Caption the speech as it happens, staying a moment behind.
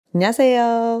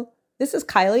안녕하세요. This is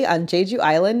Kylie on Jeju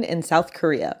Island in South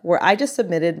Korea, where I just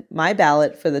submitted my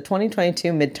ballot for the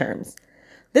 2022 midterms.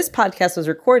 This podcast was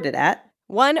recorded at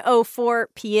 1:04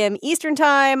 p.m. Eastern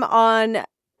Time on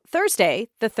Thursday,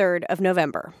 the 3rd of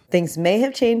November. Things may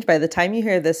have changed by the time you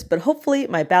hear this, but hopefully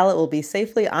my ballot will be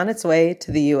safely on its way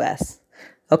to the U.S.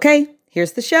 Okay,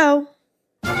 here's the show.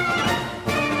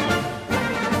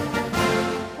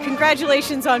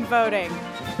 Congratulations on voting.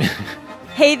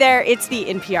 Hey there, it's the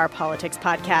NPR Politics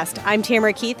Podcast. I'm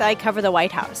Tamara Keith. I cover the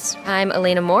White House. I'm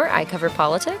Elena Moore. I cover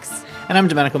politics. And I'm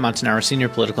Domenico Montanaro, senior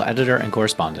political editor and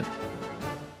correspondent.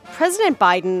 President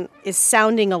Biden is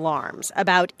sounding alarms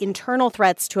about internal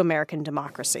threats to American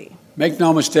democracy. Make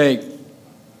no mistake,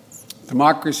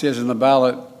 democracy is on the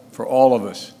ballot for all of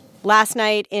us. Last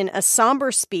night, in a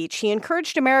somber speech, he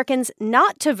encouraged Americans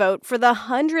not to vote for the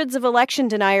hundreds of election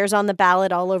deniers on the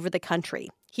ballot all over the country.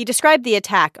 He described the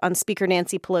attack on Speaker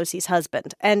Nancy Pelosi's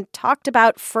husband and talked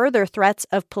about further threats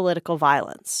of political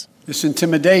violence. This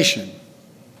intimidation,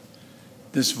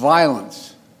 this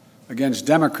violence against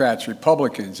Democrats,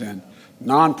 Republicans, and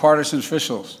nonpartisan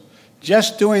officials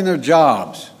just doing their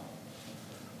jobs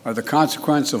are the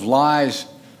consequence of lies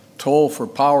told for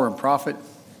power and profit,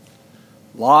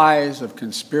 lies of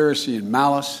conspiracy and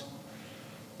malice,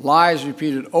 lies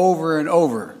repeated over and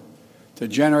over to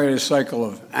generate a cycle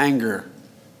of anger,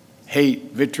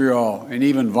 hate, vitriol, and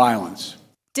even violence.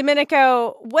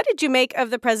 Domenico, what did you make of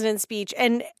the president's speech?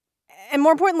 And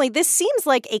more importantly, this seems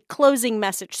like a closing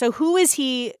message. So who is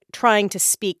he trying to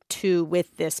speak to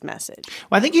with this message?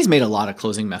 Well, I think he's made a lot of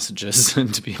closing messages,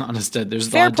 to be honest. There's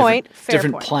a Fair lot of point.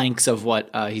 different planks of what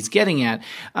he's getting at.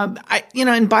 And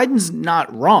Biden's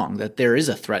not wrong that there is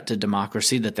a threat to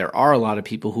democracy, that there are a lot of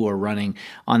people who are running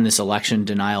on this election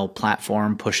denial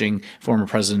platform, pushing former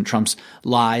President Trump's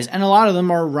lies. And a lot of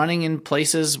them are running in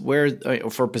places where,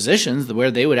 for positions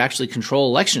where they would actually control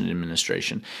election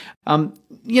administration.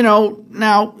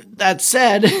 Now, that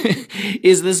said,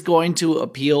 is this going to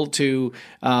appeal to,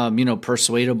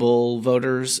 persuadable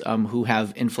voters who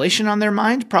have inflation on their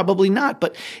mind? Probably not.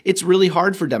 But it's really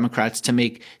hard for Democrats to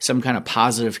make some kind of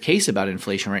positive case about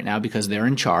inflation right now because they're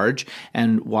in charge.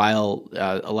 And while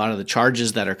a lot of the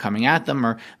charges that are coming at them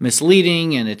are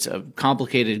misleading and it's a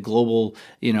complicated global,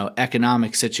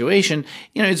 economic situation,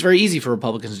 it's very easy for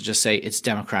Republicans to just say it's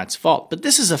Democrats' fault. But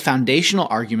this is a foundational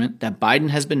argument that Biden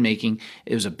has been making.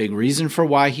 It was a big reason for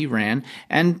why he ran,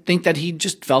 and think that he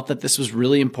just felt that this was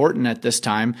really important at this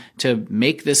time to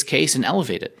make this case and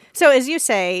elevate it. So as you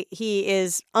say, he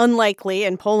is unlikely,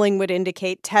 and polling would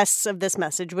indicate, tests of this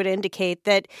message would indicate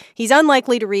that he's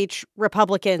unlikely to reach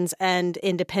Republicans and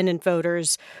independent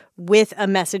voters with a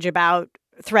message about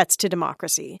threats to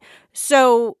democracy.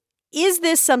 So is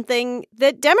this something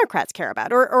that Democrats care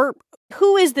about, or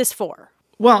who is this for?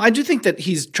 Well, I do think that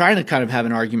he's trying to kind of have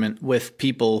an argument with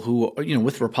people who,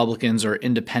 with Republicans or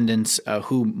independents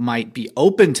who might be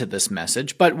open to this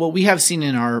message. But what we have seen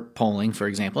in our polling, for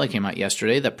example, it came out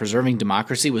yesterday that preserving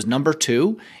democracy was number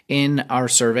 2 in our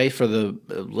survey for the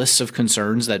lists of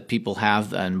concerns that people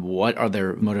have and what are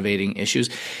their motivating issues.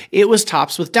 It was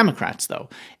tops with Democrats, though.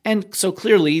 And so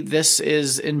clearly this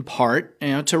is in part,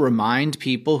 to remind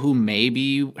people who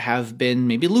maybe have been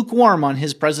lukewarm on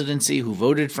his presidency, who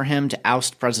voted for him to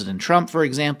oust President Trump, for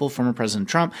example, former President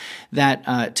Trump,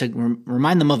 that to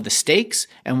remind them of the stakes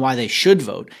and why they should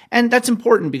vote. And that's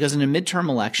important because in a midterm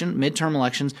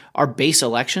elections are base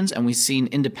elections, and we've seen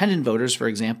independent voters, for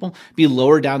example, be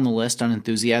lower down the list on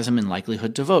enthusiasm and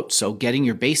likelihood to vote. So getting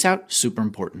your base out, super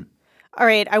important. All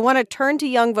right, I want to turn to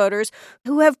young voters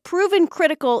who have proven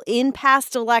critical in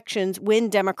past elections when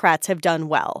Democrats have done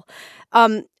well.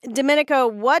 Domenico,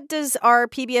 what does our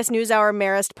PBS NewsHour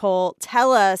Marist poll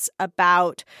tell us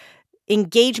about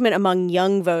engagement among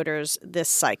young voters this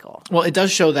cycle? Well, it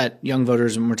does show that young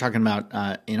voters, and we're talking about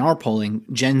in our polling,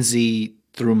 Gen Z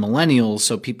through millennials,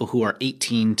 so people who are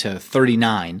 18 to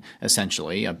 39,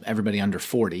 essentially, everybody under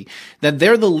 40, that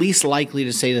they're the least likely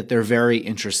to say that they're very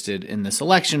interested in this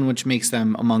election, which makes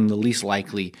them among the least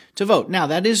likely to vote. Now,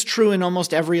 that is true in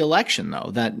almost every election, though,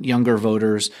 that younger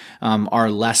voters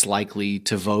are less likely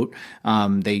to vote.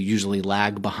 They usually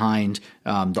lag behind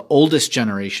the oldest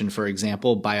generation, for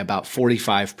example, by about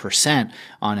 45%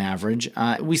 on average.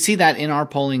 We see that in our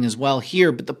polling as well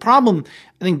here. But the problem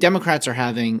I think Democrats are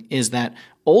having is that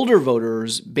older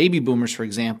voters, baby boomers, for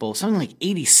example, something like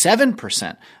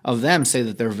 87% of them say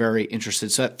that they're very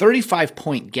interested. So that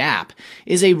 35-point gap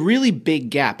is a really big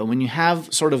gap. And when you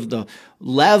have sort of the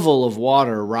level of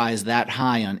water rise that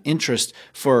high on interest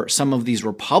for some of these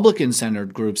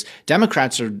Republican-centered groups,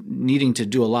 Democrats are needing to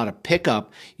do a lot of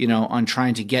pickup, on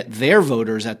trying to get their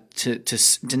voters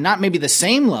to not maybe the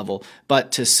same level,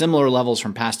 but to similar levels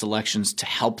from past elections to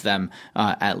help them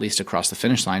at least across the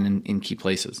finish line in key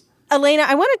places. Elena,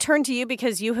 I want to turn to you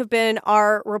because you have been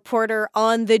our reporter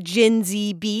on the Gen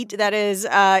Z beat. That is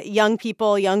young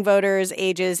people, young voters,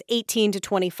 ages 18 to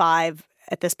 25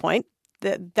 at this point.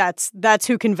 That's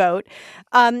who can vote.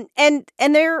 And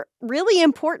they're really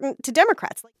important to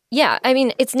Democrats. Yeah, I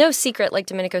mean, it's no secret, like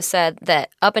Domenico said, that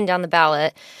up and down the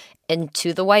ballot and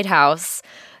to the White House,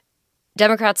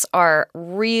 Democrats are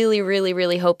really, really,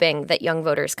 really hoping that young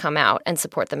voters come out and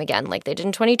support them again, like they did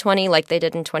in 2020, like they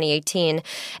did in 2018.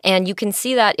 And you can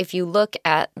see that if you look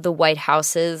at the White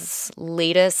House's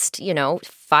latest,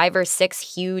 5 or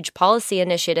 6 huge policy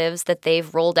initiatives that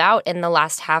they've rolled out in the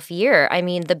last half year. I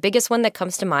mean, the biggest one that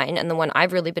comes to mind, and the one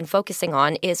I've really been focusing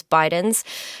on, is Biden's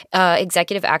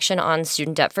executive action on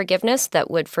student debt forgiveness that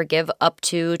would forgive up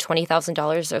to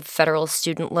 $20,000 of federal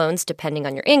student loans, depending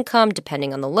on your income,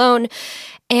 depending on the loan.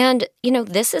 And,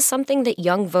 this is something that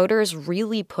young voters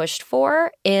really pushed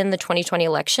for in the 2020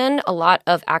 election. A lot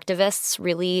of activists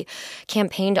really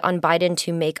campaigned on Biden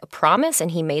to make a promise,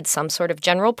 and he made some sort of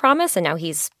general promise, and now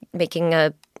he's making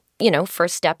a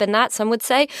first step in that, some would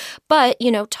say. But,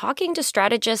 talking to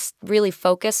strategists really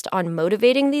focused on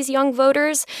motivating these young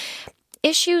voters,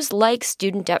 issues like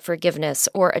student debt forgiveness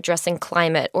or addressing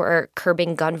climate or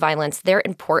curbing gun violence, they're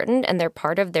important and they're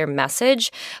part of their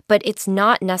message, but it's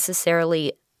not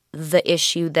necessarily the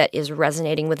issue that is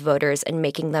resonating with voters and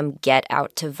making them get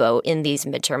out to vote in these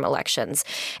midterm elections.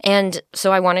 And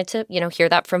so I wanted to, hear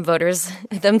that from voters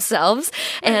themselves.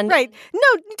 And right.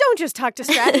 No, don't just talk to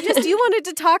strategists. You wanted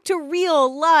to talk to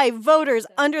real live voters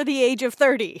under the age of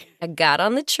 30. I got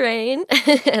on the train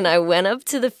and I went up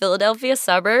to the Philadelphia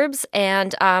suburbs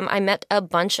and I met a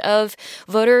bunch of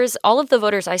voters. All of the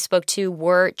voters I spoke to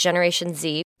were Generation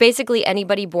Z, basically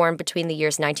anybody born between the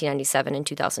years 1997 and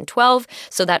 2012.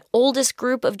 So that oldest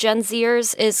group of Gen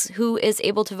Zers is who is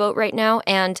able to vote right now.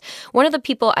 And one of the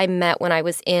people I met when I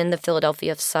was in the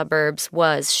Philadelphia suburbs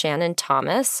was Shannon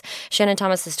Thomas. Shannon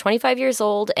Thomas is 25 years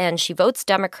old and she votes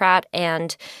Democrat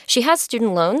and she has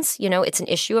student loans. It's an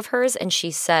issue of hers. And she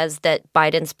says that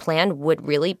Biden's plan would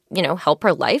really, help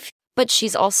her life. But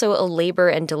she's also a labor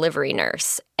and delivery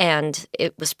nurse. And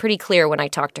it was pretty clear when I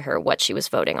talked to her what she was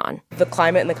voting on. The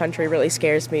climate in the country really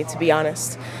scares me, to be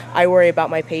honest. I worry about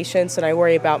my patients and I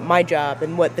worry about my job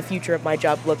and what the future of my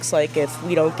job looks like if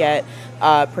we don't get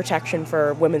protection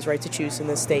for women's right to choose in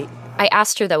this state. I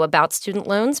asked her, though, about student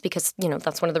loans because,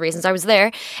 that's one of the reasons I was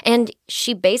there. And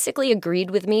she basically agreed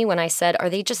with me when I said, are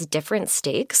they just different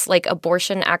stakes? Like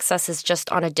abortion access is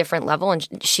just on a different level. And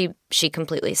she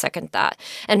completely seconded that.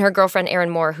 And her girlfriend, Erin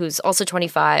Moore, who's also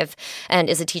 25 and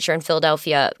is a teacher in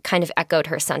Philadelphia, kind of echoed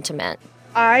her sentiment.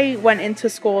 I went into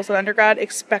school as an undergrad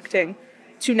expecting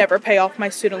to never pay off my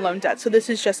student loan debt. So this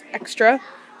is just extra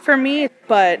for me.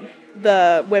 But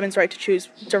the women's right to choose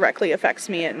directly affects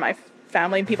me and my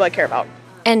family and people I care about.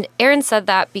 And Erin said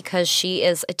that because she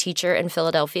is a teacher in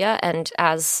Philadelphia. And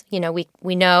as,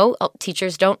 we know,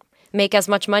 teachers don't make as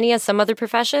much money as some other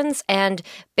professions. And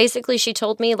basically she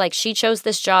told me she chose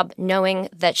this job knowing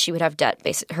that she would have debt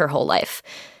her whole life.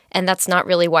 And that's not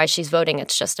really why she's voting.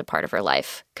 It's just a part of her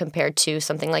life compared to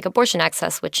something like abortion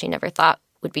access, which she never thought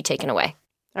would be taken away.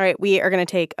 All right, we are going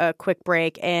to take a quick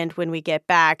break. And when we get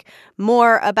back,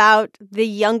 more about the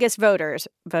youngest voters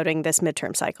voting this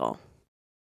midterm cycle.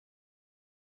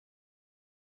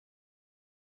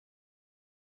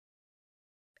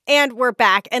 And we're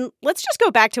back. And let's just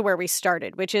go back to where we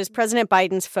started, which is President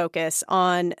Biden's focus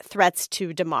on threats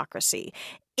to democracy.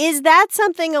 Is that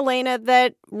something, Elena,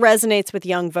 that resonates with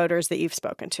young voters that you've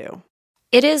spoken to?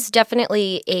 It is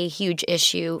definitely a huge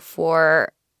issue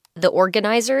for the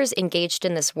organizers engaged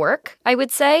in this work, I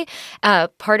would say.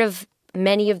 Part of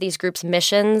many of these groups'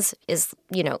 missions is,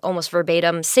 almost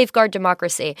verbatim, safeguard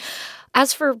democracy.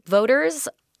 As for voters,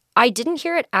 I didn't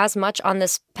hear it as much on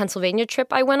this Pennsylvania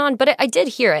trip I went on, but I did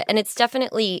hear it. And it's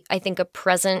definitely, I think, a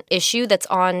present issue that's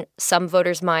on some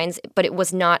voters' minds, but it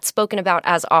was not spoken about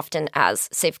as often as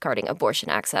safeguarding abortion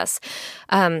access.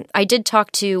 I did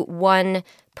talk to one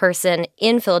person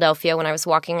in Philadelphia when I was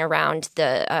walking around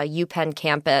the UPenn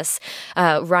campus,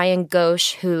 Ryan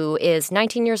Ghosh, who is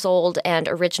 19 years old and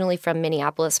originally from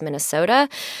Minneapolis, Minnesota.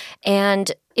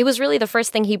 And It was really the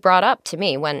first thing he brought up to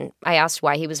me when I asked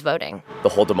why he was voting. The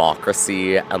whole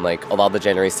democracy and like a lot of the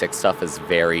January 6th stuff is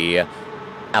very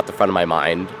at the front of my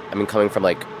mind. I mean, coming from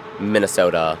like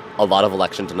Minnesota, a lot of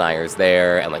election deniers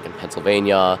there, and like in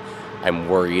Pennsylvania, I'm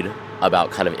worried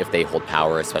about kind of if they hold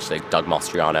power, especially like Doug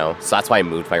Mastriano. So that's why I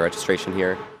moved my registration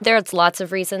here. There's lots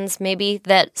of reasons maybe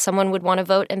that someone would want to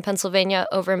vote in Pennsylvania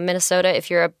over Minnesota if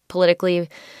you're a politically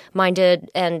minded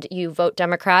and you vote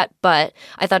Democrat. But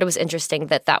I thought it was interesting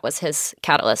that that was his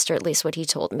catalyst, or at least what he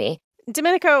told me.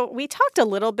 Domenico, we talked a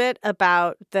little bit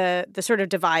about the sort of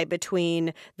divide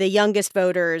between the youngest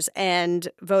voters and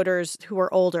voters who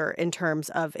are older in terms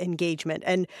of engagement.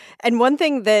 And one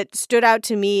thing that stood out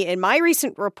to me in my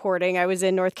recent reporting, I was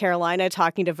in North Carolina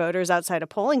talking to voters outside of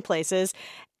polling places,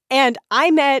 and I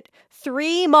met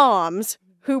 3 moms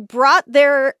who brought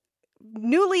their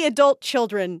newly adult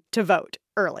children to vote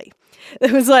early.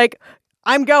 It was like,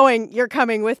 I'm going, you're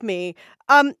coming with me.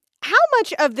 How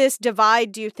much of this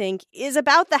divide do you think is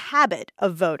about the habit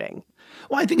of voting?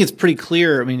 Well, I think it's pretty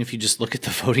clear. I mean, if you just look at the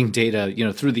voting data,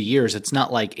 through the years, it's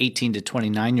not like 18 to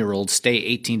 29-year-olds stay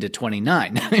 18 to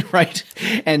 29, right?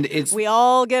 And it's... We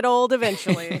all get old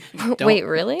eventually. Wait,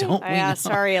 really? Don't we know?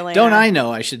 Sorry, Elena. Don't I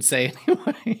know, I should say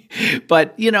anyway.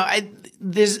 But,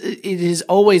 it has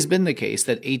always been the case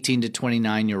that 18 to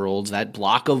 29-year-olds, that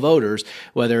block of voters,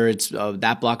 whether it's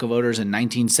that block of voters in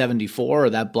 1974 or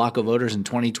that block of voters in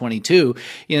 2022,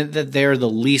 that they're the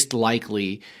least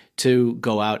likely to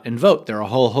go out and vote. There are a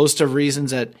whole host of reasons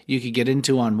that you could get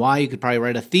into on why. You could probably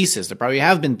write a thesis. There probably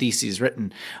have been theses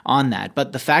written on that.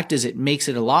 But the fact is, it makes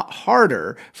it a lot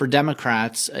harder for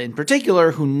Democrats in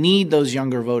particular, who need those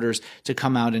younger voters to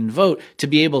come out and vote, to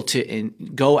be able to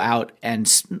go out and,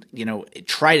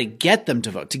 try to get them to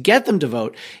vote. To get them to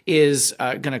vote is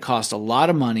going to cost a lot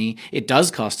of money. It does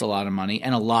cost a lot of money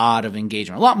and a lot of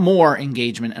engagement, a lot more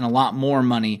engagement and a lot more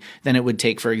money than it would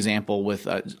take, for example, with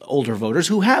older voters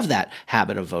who have that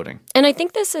habit of voting. And I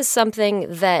think this is something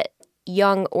that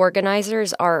young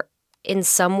organizers are in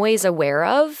some ways aware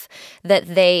of, that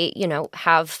they,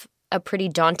 have a pretty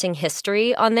daunting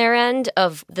history on their end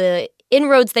of the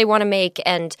inroads they want to make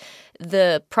and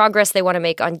the progress they want to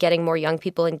make on getting more young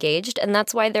people engaged. And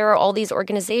that's why there are all these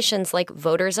organizations like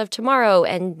Voters of Tomorrow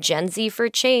and Gen Z for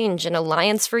Change and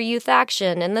Alliance for Youth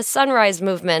Action and the Sunrise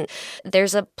Movement.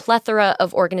 There's a plethora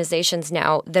of organizations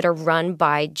now that are run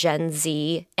by Gen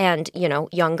Z and,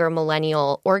 younger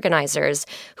millennial organizers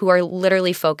who are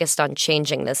literally focused on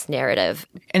changing this narrative.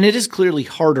 And it is clearly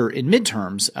harder in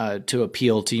midterms to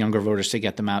appeal to younger voters to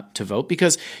get them out to vote,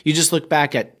 because you just look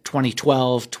back at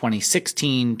 2012,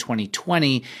 2016,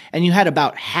 2020, and you had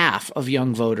about half of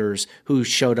young voters who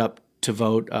showed up to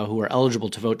vote, who were eligible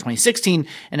to vote. 2016,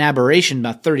 an aberration,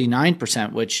 about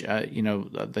 39%, which,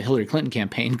 the Hillary Clinton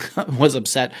campaign was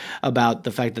upset about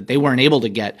the fact that they weren't able to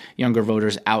get younger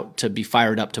voters out to be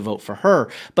fired up to vote for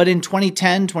her. But in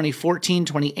 2010, 2014,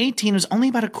 2018, it was only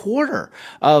about a quarter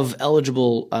of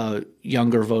eligible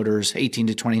younger voters, 18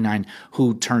 to 29,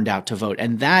 who turned out to vote.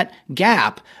 And that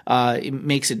gap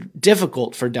makes it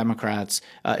difficult for Democrats,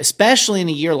 especially in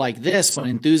a year like this when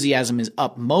enthusiasm is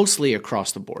up mostly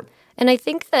across the board. And I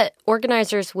think that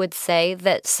organizers would say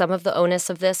that some of the onus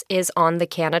of this is on the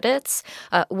candidates.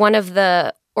 One of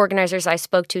the organizers I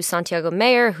spoke to, Santiago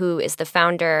Mayer, who is the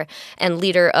founder and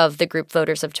leader of the group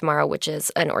Voters of Tomorrow, which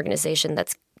is an organization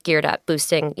that's geared at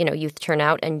boosting, youth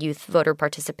turnout and youth voter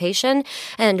participation.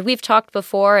 And we've talked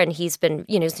before, and he's been,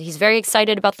 he's very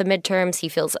excited about the midterms. He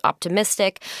feels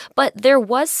optimistic. But there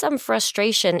was some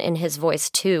frustration in his voice,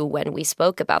 too, when we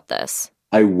spoke about this.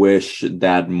 I wish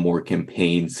that more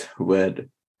campaigns would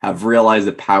have realized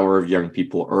the power of young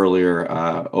people earlier.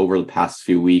 Over the past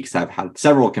few weeks, I've had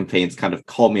several campaigns kind of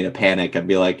call me in a panic and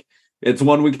be like, it's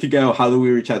 1 week to go. How do we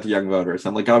reach out to young voters?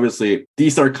 I'm like, obviously,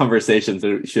 these are conversations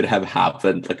that should have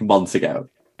happened like months ago.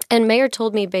 And Mayer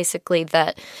told me basically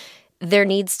that there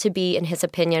needs to be, in his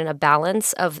opinion, a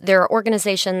balance of there are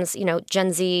organizations,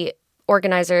 Gen Z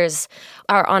organizers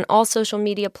are on all social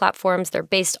media platforms. They're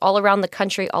based all around the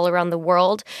country, all around the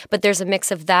world. But there's a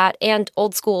mix of that and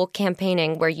old school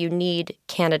campaigning where you need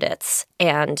candidates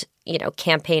and,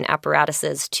 campaign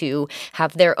apparatuses to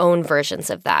have their own versions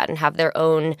of that and have their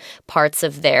own parts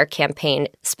of their campaign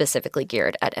specifically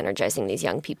geared at energizing these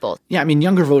young people. Yeah, I mean,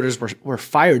 younger voters were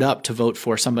fired up to vote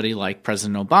for somebody like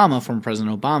President Obama, former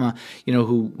President Obama,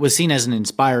 who was seen as an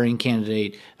inspiring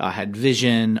candidate, had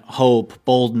vision, hope,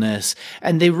 boldness,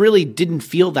 and they really didn't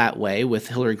feel that way with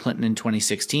Hillary Clinton in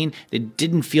 2016. They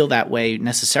didn't feel that way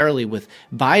necessarily with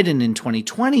Biden in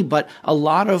 2020, but a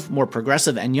lot of more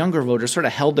progressive and younger voters sort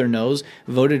of held their nose,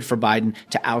 voted for Biden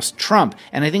to oust Trump.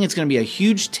 And I think it's going to be a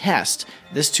huge test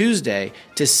this Tuesday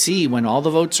to see, when all the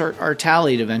votes are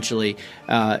tallied eventually,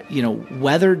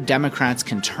 whether Democrats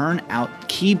can turn out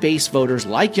key base voters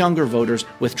like younger voters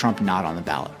with Trump not on the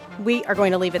ballot. We are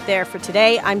going to leave it there for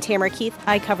today. I'm Tamara Keith.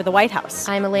 I cover the White House.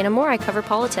 I'm Elena Moore. I cover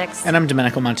politics. And I'm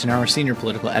Domenico Montanaro, senior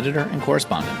political editor and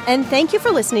correspondent. And thank you for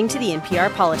listening to the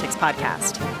NPR Politics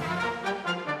Podcast.